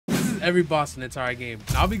every boss in the entire game.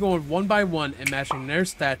 And I'll be going one by one and matching their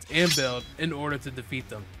stats and build in order to defeat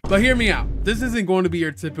them. But hear me out. This isn't going to be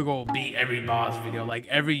your typical beat every boss video like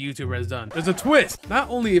every YouTuber has done. There's a twist. Not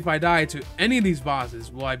only if I die to any of these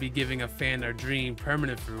bosses will I be giving a fan their dream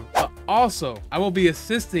permanent fruit, but also I will be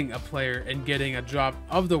assisting a player in getting a drop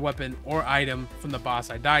of the weapon or item from the boss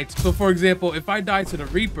I died to. So for example, if I die to the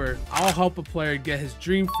Reaper, I'll help a player get his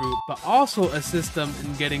dream fruit, but also assist them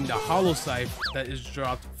in getting the hollow scythe that is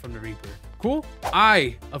dropped from the Reaper. Cool?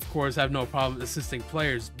 I, of course, have no problem assisting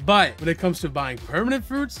players, but when it comes to buying permanent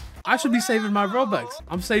fruits, I should be saving my Robux.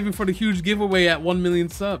 I'm saving for the huge giveaway at 1 million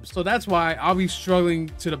subs. So that's why I'll be struggling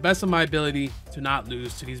to the best of my ability to not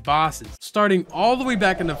lose to these bosses. Starting all the way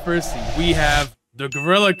back in the first scene, we have the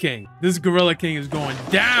Gorilla King. This Gorilla King is going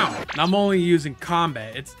down. And I'm only using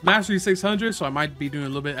combat. It's mastery 600, so I might be doing a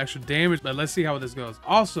little bit extra damage, but let's see how this goes.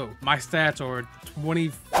 Also, my stats are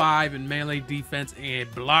 25 in melee defense and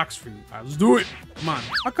Blox Fruits. All right, let's do it. Come on.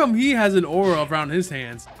 How come he has an aura around his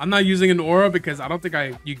hands? I'm not using an aura because I don't think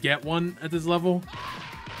you get one at this level.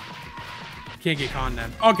 Can't get caught in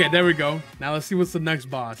that. Okay, there we go. Now let's see what's the next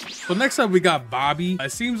boss. So next up we got Bobby.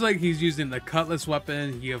 It seems like he's using the cutlass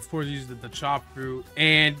weapon. He of course used the chop fruit,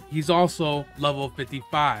 and he's also level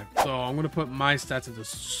 55. So I'm gonna put my stats into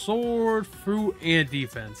sword, fruit, and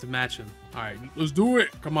defense to match him. All right, let's do it.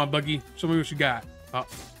 Come on, Buggy. Show me what you got. Oh,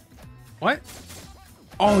 what?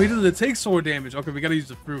 Oh, he doesn't take sword damage. Okay, we gotta use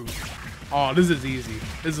the fruit. Oh, this is easy.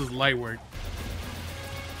 This is light work.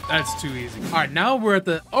 That's too easy. All right, now we're at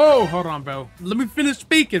the... Oh, hold on, bro. Let me finish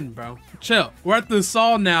speaking, bro. Chill. We're at the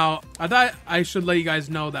Saw now. I thought I should let you guys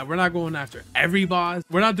know that we're not going after every boss.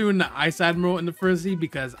 We're not doing the Ice Admiral in the first scene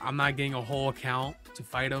because I'm not getting a whole account to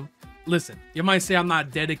fight him. Listen, you might say I'm not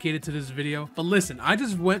dedicated to this video, but listen, I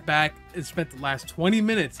just went back and spent the last 20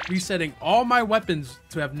 minutes resetting all my weapons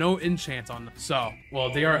to have no enchant on them. So,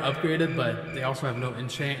 well, they are upgraded, but they also have no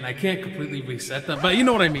enchant, and I can't completely reset them. But you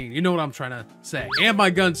know what I mean. You know what I'm trying to say. And my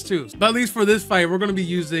guns too. But at least for this fight, we're going to be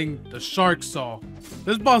using the Shark Saw.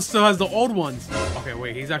 This boss still has the old ones. Okay,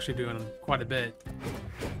 wait, he's actually doing quite a bit.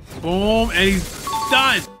 Boom, and he's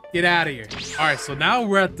done. Get out of here. All right, so now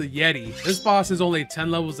we're at the Yeti. This boss is only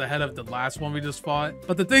 10 levels ahead of the last one we just fought.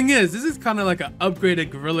 But the thing is, this is kind of like an upgraded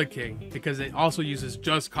Gorilla King because it also uses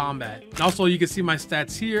just combat. And also, you can see my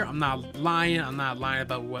stats here. I'm not lying. I'm not lying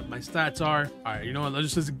about what my stats are. All right, you know what?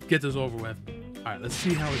 Let's just get this over with. All right, let's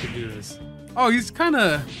see how we can do this. Oh, he's kind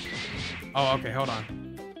of... Oh, okay, hold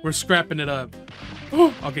on. We're scrapping it up.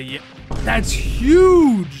 Oh, okay, yeah. That's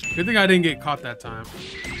huge. Good thing I didn't get caught that time.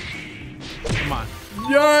 Come on.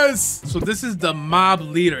 Yes! So this is the mob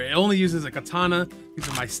leader. It only uses a katana. These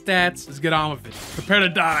are my stats. Let's get on with it. Prepare to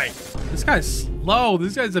die. This guy's slow.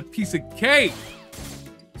 This guy's a piece of cake.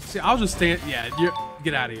 See, I'll just stand. Yeah,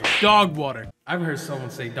 get out of here. Dog water. I've heard someone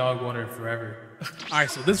say dog water forever. All right,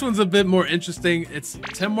 so this one's a bit more interesting. It's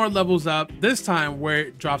 10 more levels up. This time where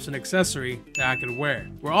it drops an accessory that I can wear.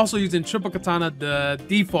 We're also using triple katana, the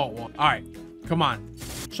default one. All right, come on.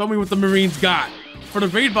 Show me what the Marines got. For the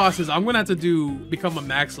raid bosses, I'm gonna have to become a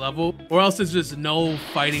max level, or else it's just no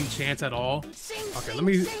fighting chance at all. Okay,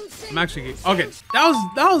 I'm actually, okay,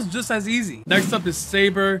 that was just as easy. Next up is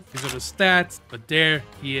Saber. These are the stats, but there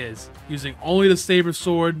he is, using only the Saber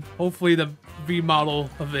sword. Hopefully the remodel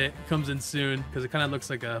of it comes in soon, because it kind of looks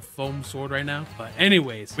like a foam sword right now. But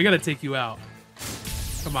anyways, we gotta take you out.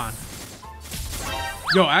 Come on.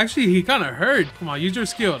 Yo, actually, he kind of hurt. Come on, use your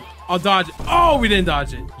skill. I'll dodge it. Oh, we didn't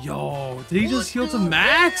dodge it. Yo, did he just heal to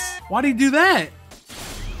max? Why did he do that?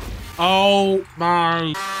 Oh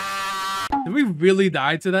my. Did we really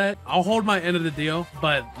die to that? I'll hold my end of the deal,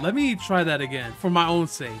 but let me try that again for my own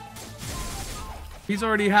sake. He's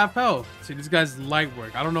already half health. See, this guy's light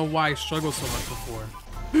work. I don't know why he struggled so much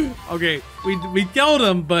before. Okay, we killed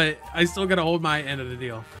him, but I still gotta hold my end of the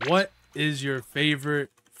deal. What is your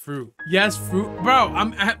favorite fruit? Yes, fruit, bro.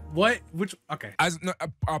 I'm at what? Which? Okay. As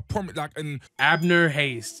promise, like an Abner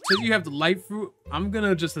Haste. Since you have the light fruit, I'm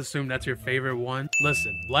gonna just assume that's your favorite one.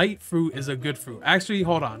 Listen, light fruit is a good fruit. Actually,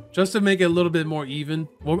 hold on. Just to make it a little bit more even,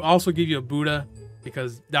 we'll also give you a Buddha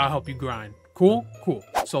because that'll help you grind. Cool, cool.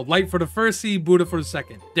 So light for the first seed, Buddha for the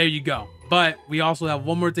second. There you go. But we also have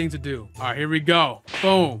one more thing to do. All right, here we go.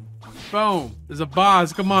 Boom, boom. There's a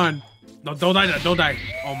boss. Come on. No, don't die. Don't die.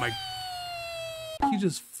 Oh my. He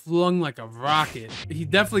just flung like a rocket. He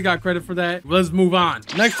definitely got credit for that. Let's move on.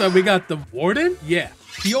 Next up, we got the Warden. Yeah,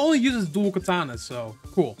 he only uses dual katanas, so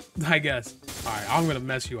cool, I guess. All right, I'm gonna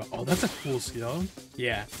mess you up. Oh, that's a cool skill.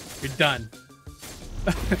 Yeah, you're done.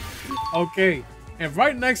 Okay, And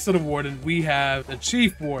right next to the warden, we have the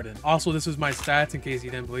chief warden. Also, this is my stats in case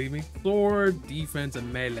you didn't believe me. Sword, defense,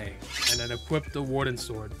 and melee. And then equip the warden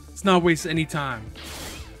sword. Let's not waste any time.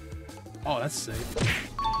 Oh, that's sick.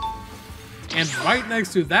 And right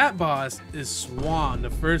next to that boss is Swan,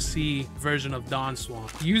 the first C version of Dawn Swan.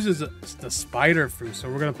 He uses the spider fruit,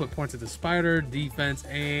 so we're gonna put points at the spider, defense,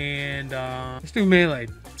 and let's do melee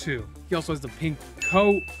too. He also has the pink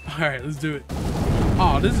coat. All right, let's do it.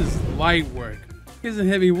 Oh, this is light work. He hasn't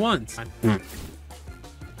hit me once.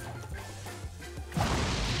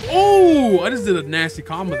 Oh, I just did a nasty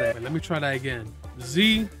combo there. Let me try that again.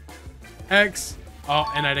 Z, X. Oh,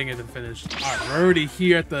 and I didn't get to finish. All right, we're already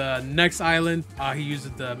here at the next island. He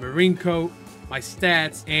uses the marine coat, my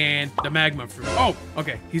stats, and the magma fruit. Oh,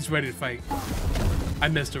 okay, he's ready to fight. I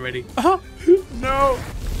missed already. No.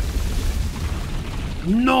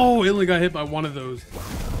 No, he only got hit by one of those.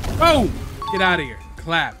 Oh, get out of here.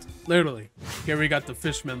 Clapped, literally. Here we got the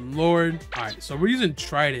Fishman Lord. All right, so we're using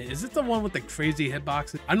Trident. Is it the one with the crazy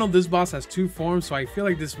hitboxes? I know this boss has 2 forms, so I feel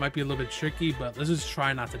like this might be a little bit tricky, but let's just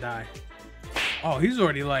try not to die. Oh, he's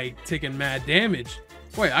already like taking mad damage.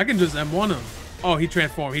 Wait, I can just M1 him. Oh, he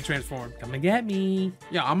transformed. He transformed. Come and get me.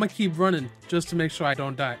 Yeah, I'm gonna keep running just to make sure I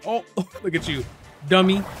don't die. Oh, look at you,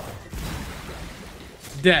 dummy.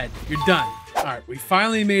 Dead. You're done. All right, we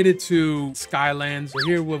finally made it to Skylands. We're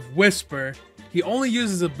here with Whisper. He only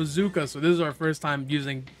uses a bazooka, so this is our first time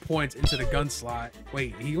using points into the gun slot.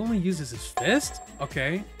 Wait, he only uses his fist?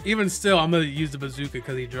 Okay. Even still, I'm gonna use the bazooka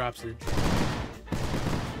because he drops it.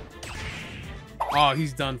 Oh,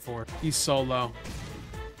 he's done for. He's so low.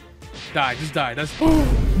 Die, just die. That's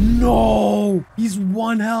no. He's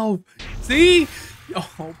 1 health. See? Oh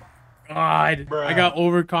my god. Bruh. I got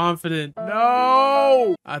overconfident.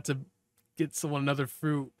 No. I had to get someone another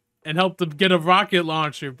fruit and help them get a rocket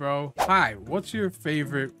launcher, bro. Hi, what's your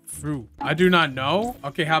favorite fruit? I do not know.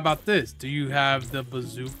 Okay, how about this? Do you have the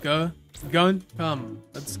bazooka gun? Come,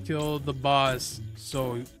 let's kill the boss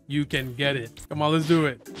so you can get it. Come on, let's do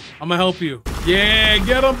it. I'm gonna help you. Yeah,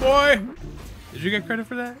 get him, boy. Did you get credit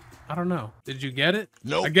for that? I don't know. Did you get it?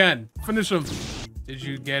 Nope. Again, finish him. Did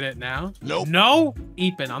you get it now? Nope. No?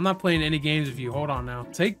 Epen, I'm not playing any games with you. Hold on now.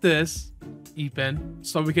 Take this, Epen,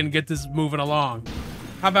 so we can get this moving along.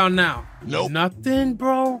 How about now? Nope. Nothing,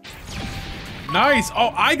 bro. Nice.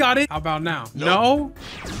 Oh, I got it. How about now? Nope. No?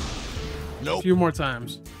 Nope. A few more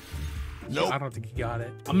times. Nope. I don't think he got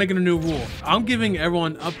it. I'm making a new rule. I'm giving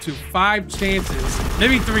everyone up to 5 chances,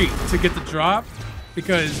 maybe 3, to get the drop,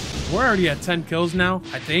 because we're already at 10 kills now,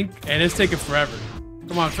 I think, and it's taking forever.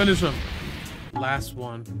 Come on, finish him. Last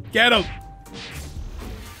one. Get him.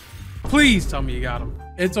 Please tell me you got him.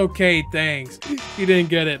 It's okay, thanks. He didn't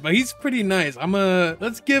get it, but he's pretty nice.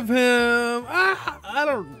 Let's give him, I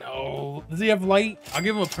don't know. Does he have light? I'll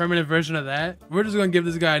give him a permanent version of that. We're just gonna give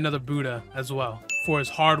this guy another Buddha as well for his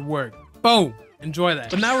hard work. Boom. Enjoy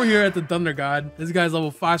that. But now we're here at the Thunder God. This guy's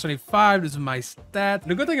level 575. This is my stat.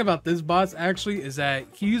 The good thing about this boss actually is that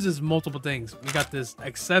he uses multiple things. We got this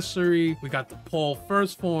accessory, we got the pole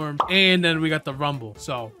first form, and then we got the rumble.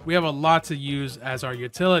 So we have a lot to use as our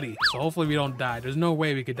utility. So hopefully we don't die. There's no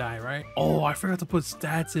way we could die, right? Oh, I forgot to put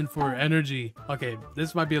stats in for energy. Okay,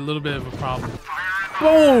 this might be a little bit of a problem.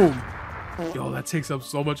 Boom! Yo, that takes up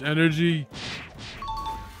so much energy.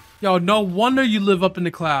 Yo, no wonder you live up in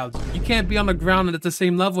the clouds. You can't be on the ground and at the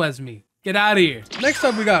same level as me. Get out of here. Next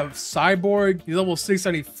up, we got Cyborg. He's level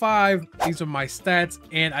 675. These are my stats.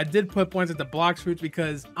 And I did put points at the Blox Fruits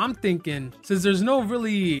because I'm thinking, since there's no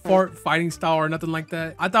really fart fighting style or nothing like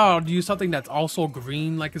that, I thought I'd use something that's also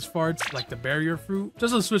green like his farts, like the barrier fruit.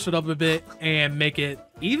 Just to switch it up a bit and make it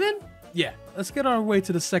even? Yeah, let's get our way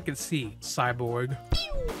to the second C, Cyborg.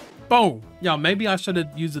 Boom. Yo, maybe I should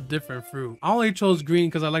have used a different fruit. I only chose green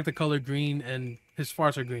because I like the color green and his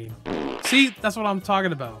farts are green. See, that's what I'm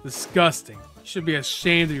talking about. Disgusting. You should be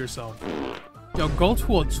ashamed of yourself. Yo, go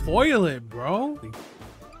to a toilet, bro.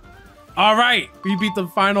 All right, we beat the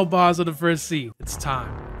final boss of the first sea. It's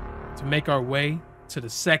time to make our way to the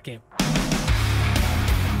second.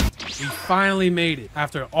 We finally made it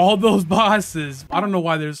after all those bosses. I don't know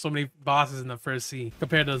why there's so many bosses in the first sea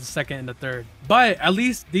compared to the second and the third, but at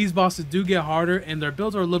least these bosses do get harder and their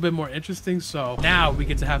builds are a little bit more interesting. So now we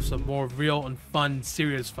get to have some more real and fun,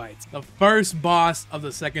 serious fights. The first boss of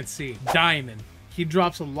the second sea, Diamond. He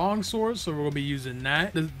drops a long sword, so we're gonna be using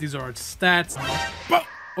that. These are our stats. Oh,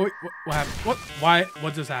 wait, what happened? What? Why?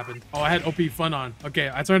 What just happened? Oh, I had OP fun on. Okay,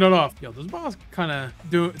 I turned it off. Yo, this boss kind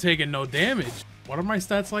of taking no damage. What are my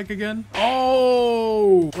stats like again?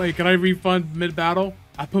 Oh, wait, can I refund mid-battle?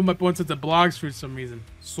 I put my points at the Blox for some reason.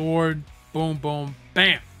 Sword, boom, boom,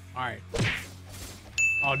 bam. All right.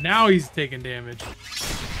 Oh, now he's taking damage.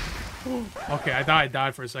 Okay, I thought I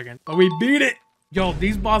died for a second. But we beat it. Yo,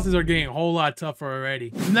 these bosses are getting a whole lot tougher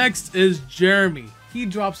already. Next is Jeremy. He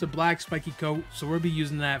drops a black spiky coat, so we'll be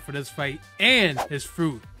using that for this fight. And his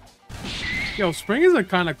fruit. Yo, spring is a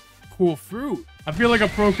kind of cool fruit. I feel like a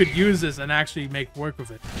pro could use this and actually make work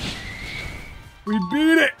with it. We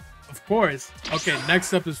beat it. Of course. Okay,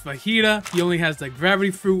 next up is Fajita. He only has the gravity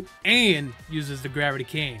fruit and uses the gravity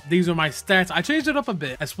cane. These are my stats. I changed it up a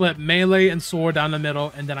bit. I split melee and sword down the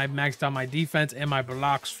middle, and then I maxed out my defense and my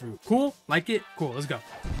Blox Fruit. Cool? Like it? Cool, let's go.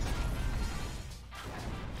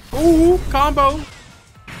 Ooh, combo.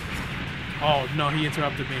 Oh, no, he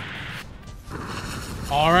interrupted me.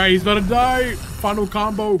 All right, he's about to die. Final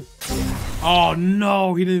combo. Oh,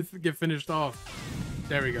 no, he didn't get finished off.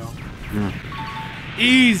 There we go.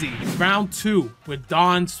 Easy. Round 2 with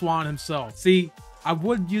Don Swan himself. See, I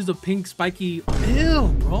would use a pink spiky.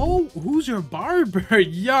 Ew, bro. Who's your barber?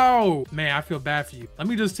 Yo. Man, I feel bad for you. Let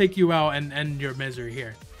me just take you out and end your misery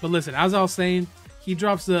here. But listen, as I was saying, he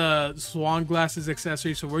drops the swan glasses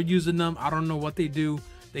accessory, so we're using them. I don't know what they do.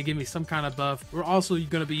 They give me some kind of buff. We're also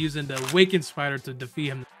going to be using the Awakened Spider to defeat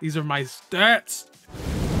him. These are my stats.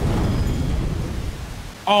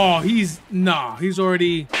 Oh, he's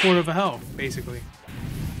already quarter of a health, basically.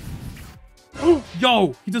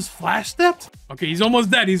 Yo, he just flash stepped? Okay, he's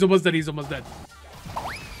almost dead. He's almost dead. He's almost dead.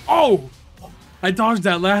 Oh, I dodged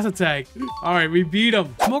that last attack. All right, we beat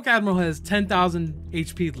him. Smoke Admiral has 10,000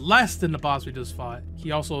 HP less than the boss we just fought.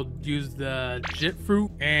 He also used the Jit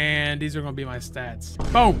Fruit, and these are going to be my stats.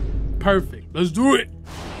 Boom. Perfect. Let's do it.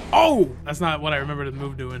 Oh, that's not what I remember the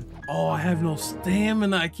move doing. Oh, I have no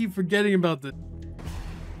stamina. I keep forgetting about this.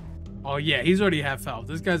 Oh, yeah, he's already half health.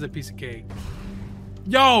 This guy's a piece of cake.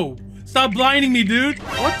 Yo. Stop blinding me, dude.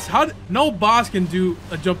 What? No boss can do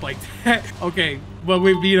a jump like that. Okay, but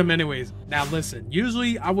we beat him anyways. Now listen,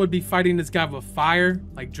 usually I would be fighting this guy with fire,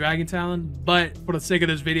 like Dragon Talon, but for the sake of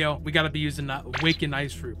this video, we gotta be using the Awakened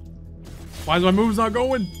Ice Fruit. Why is my moves not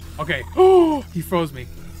going? Okay. Oh, he froze me.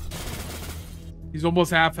 He's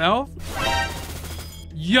almost half health.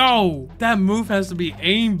 Yo, that move has to be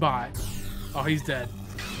aimbot. Oh, he's dead.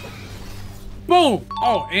 Boom!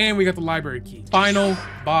 Oh, and we got the library key. Final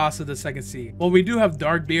boss of the second sea. Well, we do have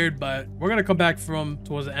Darkbeard, but we're gonna come back from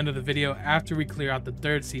towards the end of the video after we clear out the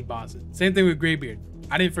third sea bosses. Same thing with Greybeard.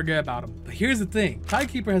 I didn't forget about him. But here's the thing.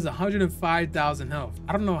 Tidekeeper has 105,000 health.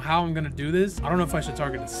 I don't know how I'm gonna do this. I don't know if I should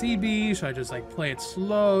target the CB. Should I just like play it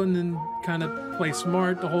slow and then kind of play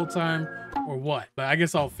smart the whole time? Or what? But I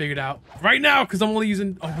guess I'll figure it out right now because I'm only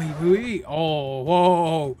using. Oh, wait. Oh,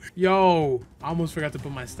 whoa. Yo. I almost forgot to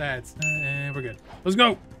put my stats. And we're good. Let's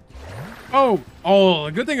go. Oh,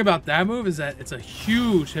 the good thing about that move is that it's a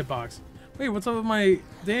huge hitbox. Wait, what's up with my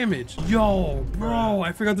damage? Yo, bro,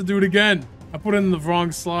 I forgot to do it again. I put it in the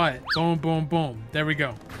wrong slot. Boom, boom, boom. There we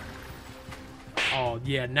go. Oh,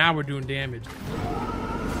 yeah, now we're doing damage.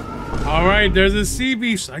 All right, there's a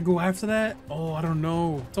CB. Should I go after that? Oh, I don't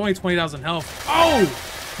know. It's only 20,000 health.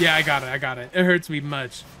 Oh, yeah, I got it. It hurts me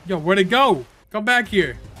much. Yo, where'd it go? Come back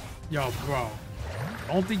here. Yo, bro.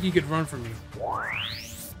 I don't think you could run from me.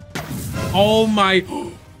 Oh, my.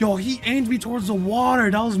 Yo, he aimed me towards the water.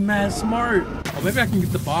 That was mad smart. Oh, maybe I can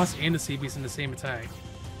get the boss and the CBs in the same attack.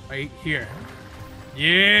 Right here.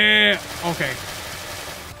 Yeah. Okay.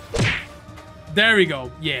 There we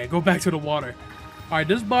go. Yeah, go back to the water. All right,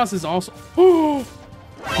 this boss is also...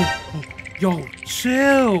 Yo,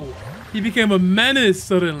 chill. He became a menace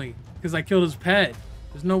suddenly because I killed his pet.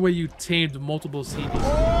 There's no way you tamed multiple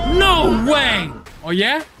CBs. No way. Oh,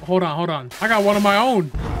 yeah? Hold on. I got one of my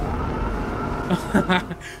own.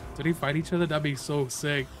 Did they fight each other? That'd be so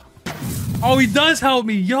sick. Oh, he does help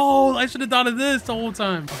me. Yo, I should have thought of this the whole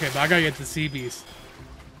time. Okay, but I gotta get the CBs.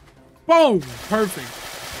 Boom.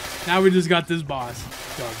 Perfect. Now we just got this boss.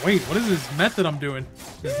 Yo, wait, what is this method I'm doing?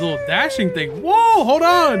 This little dashing thing. Whoa, hold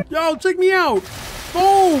on. Yo, check me out.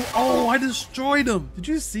 Boom. Oh, I destroyed him. Did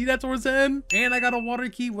you see that towards the end? And I got a water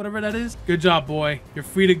key, whatever that is. Good job, boy. You're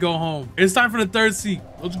free to go home. It's time for the third sea.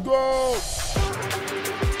 Let's go.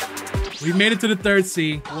 We made it to the third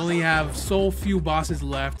sea. We only have so few bosses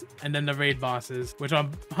left, and then the raid bosses, which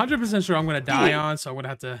I'm 100% sure I'm gonna die on, so I'm gonna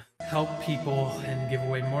have to help people and give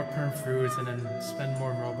away more perm fruits and then spend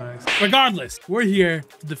more Robux. Regardless, we're here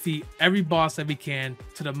to defeat every boss that we can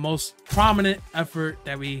to the most prominent effort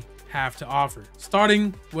that we have to offer.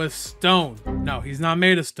 Starting with stone. No, he's not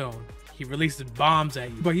made of stone. he releases bombs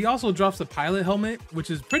at you. But he also drops the pilot helmet,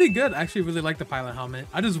 which is pretty good. I actually really like the pilot helmet.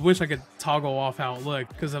 I just wish I could toggle off how it looked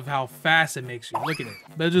because of how fast it makes you. Look at it.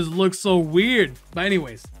 But it just looks so weird. But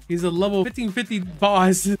anyways, he's a level 1550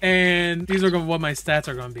 boss, and these are what my stats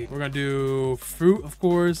are gonna be. We're gonna do fruit, of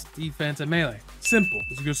course, defense, and melee. Simple.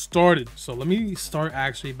 Let's get started. So let me start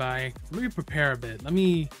actually by, let me prepare a bit. Let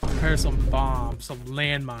me prepare some bombs, some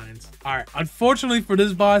landmines. All right. Unfortunately for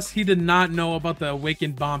this boss, he did not know about the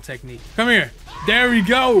awakened bomb technique. Come here. There we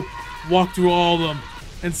go. Walk through all of them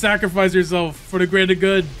and sacrifice yourself for the greater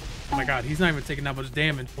good. Oh my god, he's not even taking that much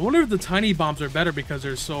damage. I wonder if the tiny bombs are better because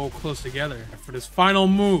they're so close together. For this final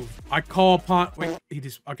move, I call upon... Wait, he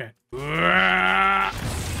just... Okay.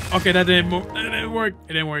 Okay, that didn't move. It didn't work.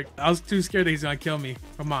 It didn't work. I was too scared that he's gonna kill me.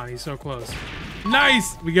 Come on, he's so close.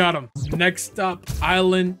 Nice! We got him. Next up,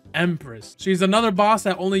 Island Empress. She's another boss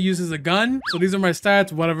that only uses a gun. So these are my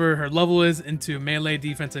stats, whatever her level is, into melee,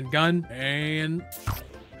 defense, and gun. And...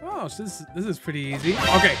 Oh, so this is pretty easy.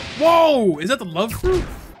 Okay. Whoa! Is that the love fruit?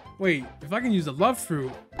 Wait, if I can use the love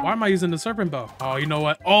fruit, why am I using the serpent bow? Oh, you know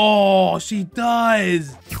what? Oh, she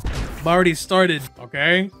does. I've already started.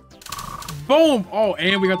 Okay. Boom. Oh,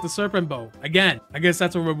 and we got the serpent bow. Again, I guess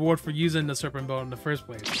that's a reward for using the serpent bow in the first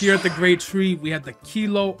place. Here at the Great Tree, we had the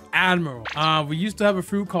Kilo Admiral. We used to have a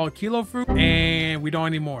fruit called Kilo Fruit, and we don't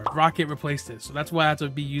anymore. Rocket replaced it. So that's what I have to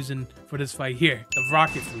be using for this fight here. The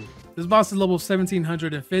Rocket Fruit. This boss is level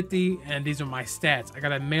 1750, and these are my stats. I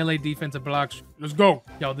got a melee, defensive blocks. Let's go.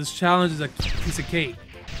 Yo, this challenge is a piece of cake.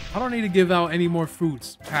 I don't need to give out any more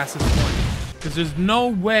fruits past this point, because there's no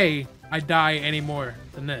way I die any more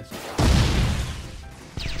than this.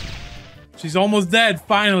 She's almost dead,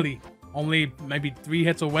 finally. Only maybe 3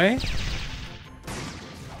 hits away.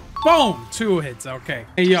 Boom! 2 hits, okay.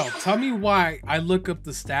 Hey, yo, tell me why I look up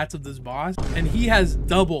the stats of this boss, and he has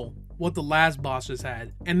double what the last boss just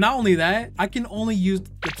had. And not only that, I can only use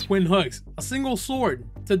the twin hooks, a single sword,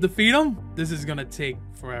 to defeat him. This is gonna take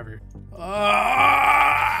forever.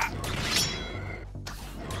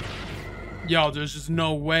 Yo, there's just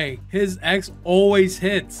no way. His X always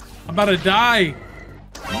hits. I'm about to die.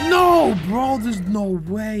 No, bro, there's no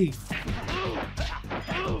way.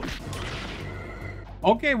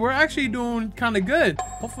 Okay, we're actually doing kind of good.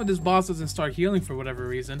 Hopefully this boss doesn't start healing for whatever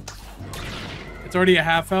reason. It's already a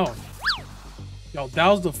half health. Yo, that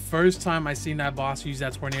was the first time I seen that boss use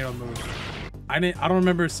that tornado move. I don't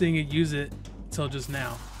remember seeing it use it till just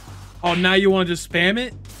now. Oh, now you want to just spam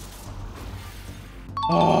it?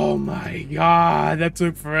 Oh my god, that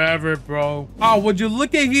took forever, bro. Oh, would you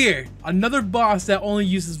look at here? Another boss that only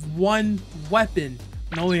uses 1 weapon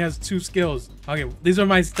and only has 2 skills. Okay, these are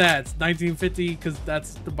my stats. 1950, because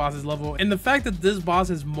that's the boss's level. And the fact that this boss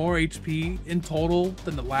has more HP in total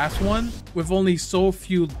than the last one, with only so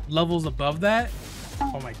few levels above that.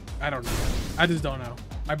 Oh my, I don't know. I just don't know.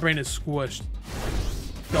 My brain is squished.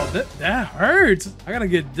 Yo, that hurts. I gotta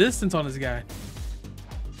get distance on this guy.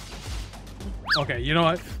 Okay, you know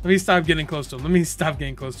what? Let me stop getting close to him. Let me stop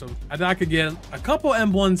getting close to him. I thought I could get a couple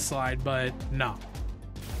M1 slide, but no.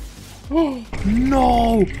 Oh,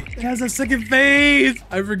 no! It has a second phase!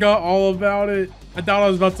 I forgot all about it. I thought I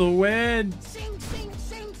was about to win. Sing, sing,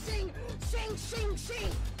 sing, sing, sing, sing, sing.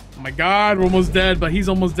 Oh my god, we're almost dead, but he's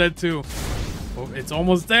almost dead too. Oh, it's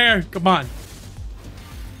almost there. Come on.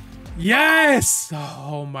 Yes!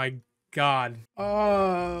 Oh my god.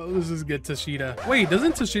 Let's just get Tashida. Wait,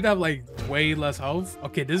 doesn't Tashida have like way less health?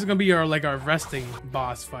 Okay, this is gonna be our our resting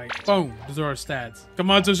boss fight. Boom. Those are our stats.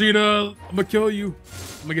 Come on, Tashida. I'm gonna kill you.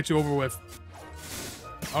 I'm gonna get you over with.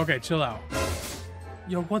 Okay, chill out.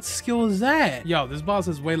 Yo, what skill is that? Yo, this boss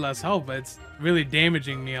has way less health, but it's really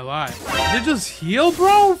damaging me a lot. Did it just heal,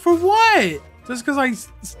 bro? For what? Just because I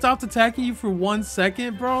stopped attacking you for 1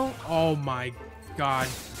 second, bro? Oh my god.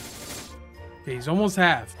 Okay, he's almost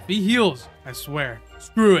half. He heals, I swear.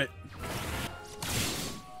 Screw it.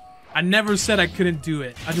 I never said I couldn't do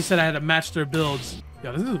it. I just said I had to match their builds.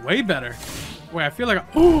 Yo, this is way better. Wait, I feel like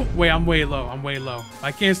oh, wait, I'm way low. I'm way low.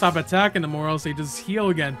 I can't stop attacking them or else they just heal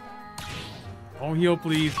again. Don't heal,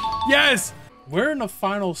 please. Yes! We're in the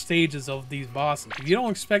final stages of these bosses. If you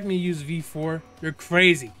don't expect me to use V4, you're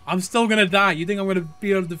crazy. I'm still gonna die. You think I'm gonna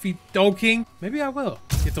be able to defeat King? Maybe I will.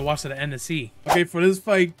 Get to watch to the end to see. Okay, for this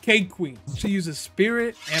fight, Cake Queen. She uses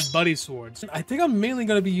Spirit and Buddy Swords. I think I'm mainly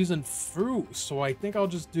gonna be using Fruit, so I think I'll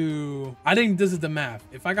just do... I think this is the math.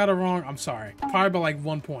 If I got it wrong, I'm sorry. Probably by like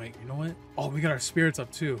 1 point. You know what? Oh, we got our Spirits up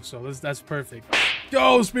too, so that's perfect.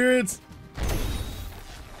 Go, Spirits!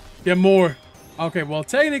 Get more. Okay, well,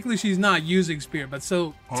 technically she's not using Spirit, but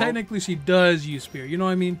technically she does use Spirit. You know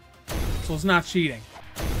what I mean? So it's not cheating.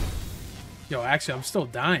 Yo, actually, I'm still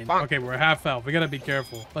dying. Okay, we're half health. We gotta be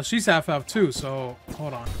careful. But she's half health too, so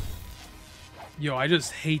hold on. Yo, I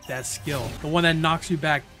just hate that skill. The one that knocks you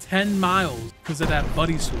back 10 miles because of that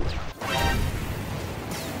buddy sword.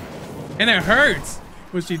 And it hurts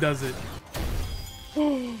when she does it.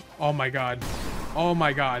 Oh my god. Oh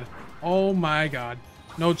my god. Oh my god.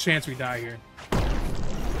 No chance we die here.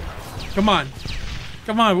 Come on.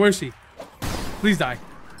 Come on, where's she? Please die.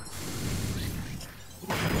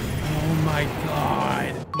 Oh my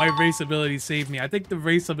god. My race ability saved me. I think the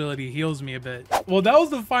race ability heals me a bit. Well, that was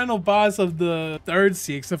the final boss of the third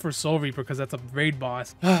sea, except for Soul Reaper, because that's a raid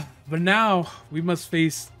boss. But now we must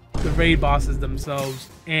face the raid bosses themselves,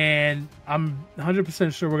 and I'm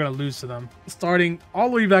 100% sure we're gonna lose to them. Starting all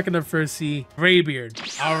the way back in the first sea, Graybeard.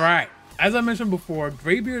 All right. As I mentioned before,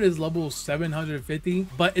 Graybeard is level 750,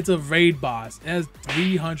 but it's a raid boss. It has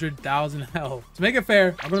 300,000 health. To make it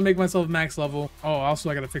fair, I'm gonna make myself max level. Oh, also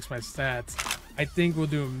I gotta fix my stats. I think we'll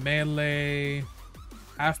do melee,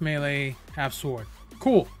 half sword.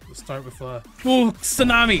 Cool. Let's start with full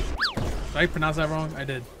tsunami. Did I pronounce that wrong? I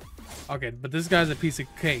did. Okay, but this guy's a piece of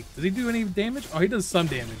cake. Does he do any damage? Oh, he does some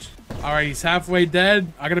damage. All right, he's halfway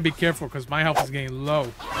dead. I gotta be careful because my health is getting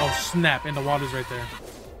low. Oh, snap. And the water's right there.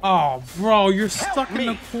 Oh, bro, you're stuck in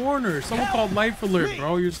the corner. Someone called life alert,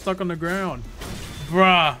 bro. You're stuck on the ground.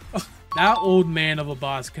 Bruh. That old man of a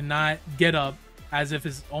boss cannot get up as if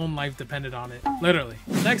his own life depended on it. Literally.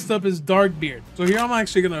 Next up is Darkbeard. So here I'm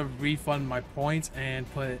actually gonna refund my points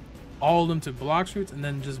and put all of them to Blox Fruits and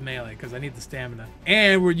then just melee because I need the stamina.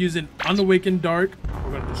 And we're using Unawakened Dark.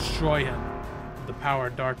 We're gonna destroy him with the power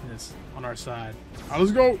of darkness on our side. All right,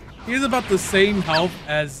 let's go. He's about the same health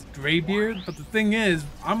as Graybeard, but the thing is,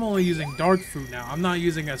 I'm only using Dark Fruit now. I'm not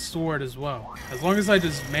using a sword as well. As long as I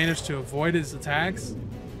just manage to avoid his attacks,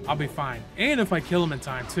 I'll be fine. And if I kill him in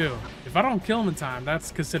time too. If I don't kill him in time,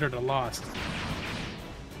 that's considered a loss.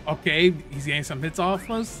 Okay, he's getting some hits off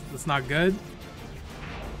us. That's not good.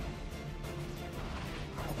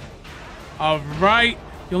 All right,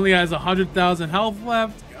 he only has 100,000 health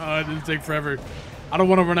left. It didn't take forever. I don't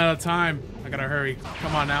want to run out of time. I gotta hurry.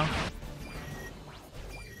 Come on now.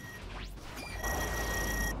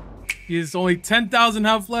 He has only 10,000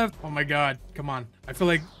 health left. Oh my god. Come on. I feel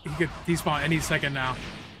like he could despawn any second now.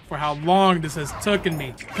 For how long this has taken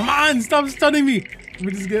me. Come on, stop stunning me. Let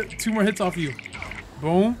me just get 2 more hits off you.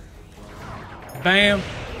 Boom. Bam.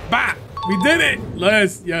 Bah. We did it!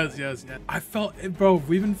 Yes. I felt it, bro.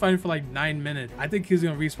 We've been fighting for like 9 minutes. I think he's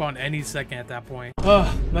gonna respawn any second at that point.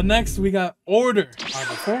 But next we got Order. All right,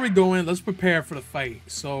 before we go in, let's prepare for the fight.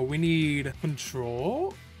 So we need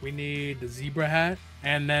Control. We need the Zebra Hat.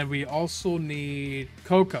 And then we also need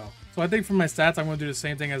Coco. So I think for my stats, I'm gonna do the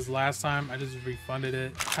same thing as last time. I just refunded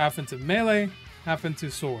it. Half into melee, half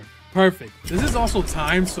into sword. Perfect. This is also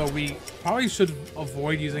timed, so we probably should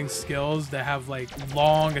avoid using skills that have like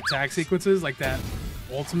long attack sequences like that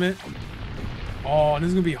ultimate. Oh, and this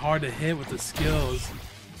is gonna be hard to hit with the skills.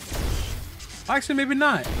 Actually, maybe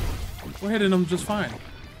not. We're hitting them just fine.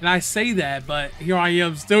 And I say that, but here I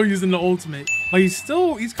am still using the ultimate. But he's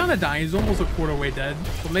kind of dying. He's almost a quarter way dead.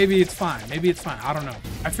 So maybe it's fine. Maybe it's fine. I don't know.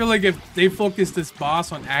 I feel like if they focus this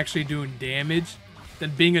boss on actually doing damage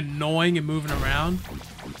than being annoying and moving around,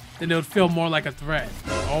 then it would feel more like a threat.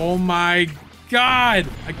 Oh my god!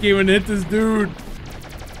 I can't even hit this dude.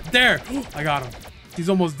 There! I got him. He's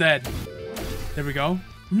almost dead. There we go.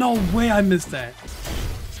 No way I missed that.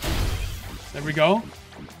 There we go.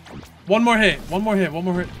 One more hit.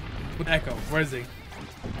 With Echo. Where is he?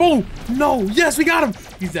 Boom! No! Yes, we got him!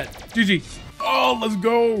 He's dead. GG. Oh, let's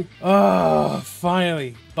go!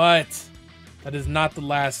 Finally. But that is not the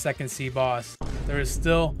last second sea boss. There is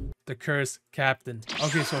still the Cursed Captain.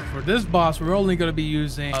 Okay, so for this boss, we're only going to be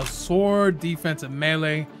using a sword, defense, and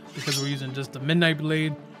melee because we're using just the Midnight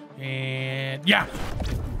Blade. And yeah.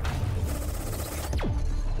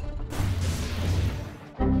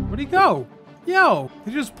 Where'd he go? Yo,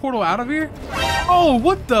 did he just portal out of here? Oh,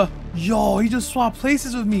 what the? Yo, he just swapped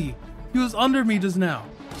places with me. He was under me just now.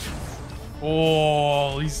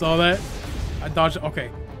 Oh, you saw that? I dodged. Okay,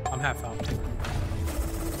 I'm half out.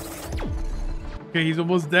 Okay, he's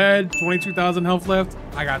almost dead. 22,000 health left.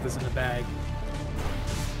 I got this in the bag.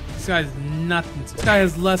 This guy's nothing. This guy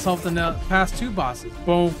has less health than the past 2 bosses.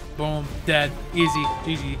 Boom, boom, dead. Easy,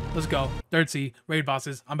 GG. Let's go. Third sea, raid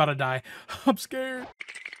bosses. I'm about to die. I'm scared.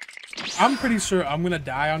 I'm pretty sure I'm gonna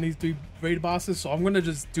die on these 3 raid bosses, so I'm gonna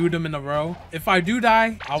just do them in a row. If I do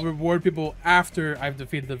die, I'll reward people after I've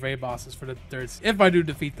defeated the raid bosses for the 3rd, if I do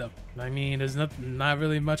defeat them. I mean, there's not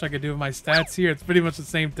really much I could do with my stats here. It's pretty much the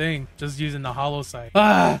same thing, just using the hollow sight.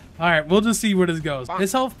 All right, we'll just see where this goes.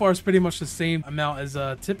 His health bar is pretty much the same amount as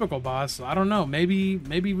a typical boss, so I don't know. Maybe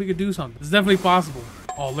we could do something. It's definitely possible.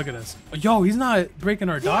 Oh, look at this. Yo, he's not breaking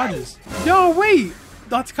our dodges. Yo, wait.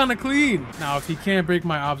 That's kind of clean. Now, if he can't break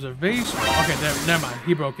my observation. Okay, never mind.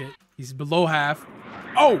 He broke it. He's below half.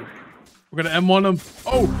 Oh, we're gonna M1 him.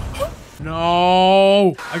 Oh,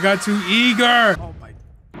 no. I got too eager. Oh my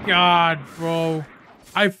God, bro.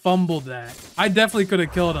 I fumbled that. I definitely could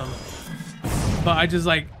have killed him. But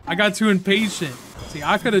I got too impatient. See,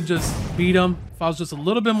 I could have just beat him if I was just a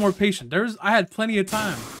little bit more patient. I had plenty of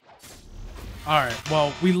time. All right,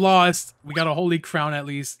 well, we lost. We got a holy crown at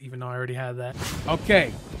least, even though I already had that.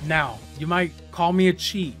 Okay, now, you might call me a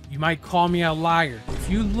cheat. You might call me a liar. If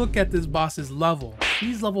you look at this boss's level,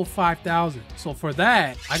 he's level 5,000. So for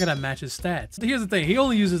that, I gotta match his stats. Here's the thing, he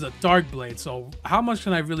only uses a dark blade. So how much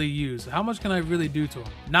can I really use? How much can I really do to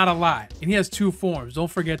him? Not a lot. And he has 2 forms, don't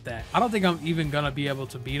forget that. I don't think I'm even gonna be able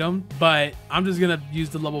to beat him, but I'm just gonna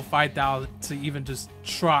use the level 5,000 to even just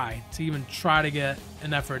try to get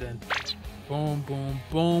an effort in. Boom, boom,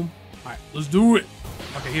 boom. All right, let's do it.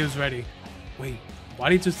 Okay, he was ready. Wait, why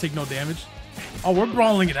did he just take no damage? Oh, we're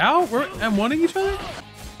brawling it out? We're M1ing each other?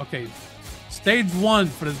 Okay, stage 1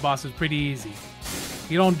 for this boss is pretty easy.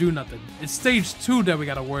 He don't do nothing. It's stage 2 that we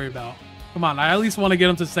gotta worry about. Come on, I at least want to get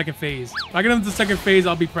him to 2nd phase. If I get him to 2nd phase,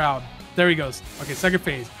 I'll be proud. There he goes. Okay, 2nd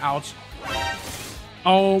phase. Ouch.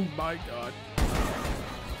 Oh my God.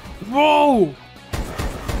 Whoa!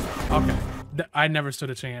 Okay. I never stood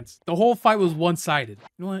a chance. The whole fight was one-sided.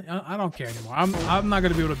 You know what? I don't care anymore. I'm not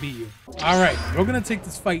gonna be able to beat you. All right, we're gonna take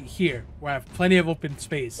this fight here, where I have plenty of open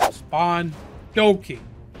space. Spawn Doki.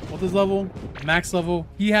 What's his level? Max level.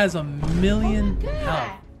 He has 1,000,000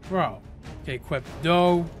 health, bro. Okay, equip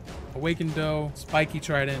Doe, Awakened Doe, Spiky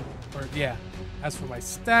Trident. Or yeah, as for my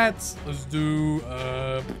stats, let's do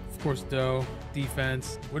of course Doe.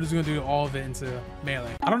 Defense. We're just gonna do all of it into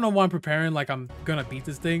melee. I don't know why I'm preparing like I'm gonna beat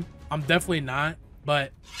this thing. I'm definitely not,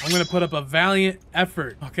 but I'm gonna put up a valiant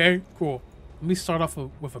effort. Okay, cool. Let me start off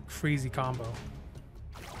with a crazy combo.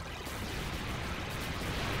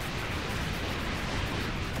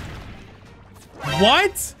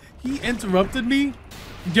 What? He interrupted me?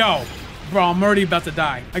 Yo, bro, I'm already about to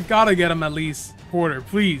die. I gotta get him at least quarter,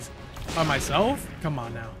 please. By myself? Come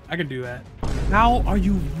on now, I can do that. How are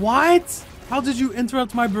you, what? How did you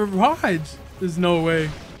interrupt my barrage? There's no way.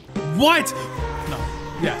 What? No,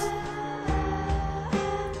 yes.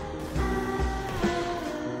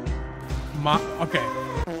 Okay,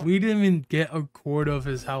 we didn't even get a quarter of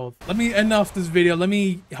his health. Let me end off this video. Let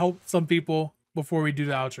me help some people before we do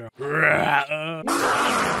the outro.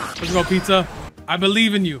 Let's go, pizza. I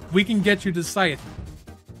believe in you. We can get you to Scythe.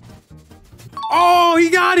 Oh, he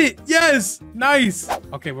got it. Yes, nice.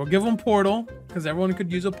 Okay, we'll give him portal because everyone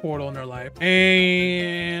could use a portal in their life.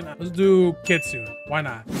 And let's do Kitsune. Why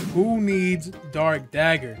not? Who needs Dark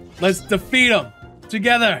Dagger? Let's defeat him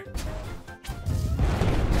together.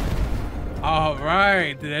 All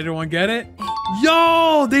right, did everyone get it?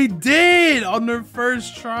 Yo, they did on their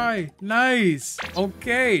first try. Nice.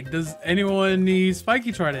 Okay, does anyone need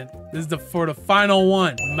Spiky Trident? This is for the final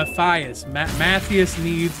one. Matthias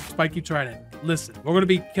needs Spiky Trident. Listen, we're gonna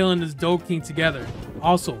be killing this Doe King together.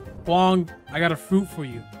 Also, Huang, I got a fruit for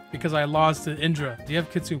you because I lost to Indra. Do you have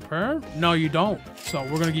Kitsune Perm? No, you don't. So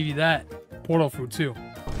we're gonna give you that portal fruit too.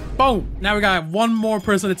 Boom. Now we got one more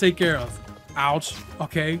person to take care of. Ouch.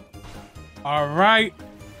 Okay. All right.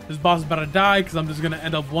 This boss is about to die because I'm just gonna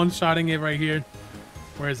end up one-shotting it right here.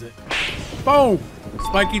 Where is it? Boom.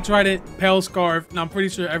 Spiky Trident, Pale Scarf. Now I'm pretty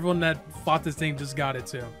sure everyone that fought this thing just got it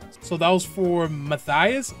too. So that was for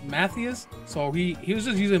Matthias. So he was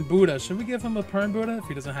just using Buddha. Should we give him a Perm Buddha if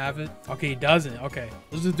he doesn't have it? Okay, he doesn't. Okay,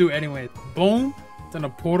 let's just do it anyway. Boom, then a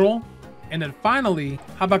portal. And then finally,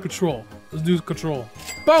 how about control? Let's do control.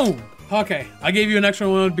 Boom. Okay, I gave you an extra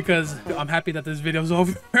one because I'm happy that this video is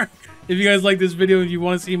over. If you guys like this video and you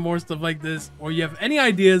want to see more stuff like this, or you have any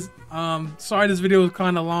ideas, sorry this video was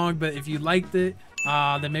kind of long, but if you liked it,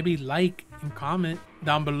 then maybe like and comment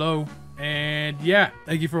down below. And yeah,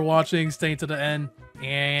 thank you for watching, staying to the end,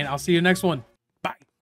 and I'll see you next one.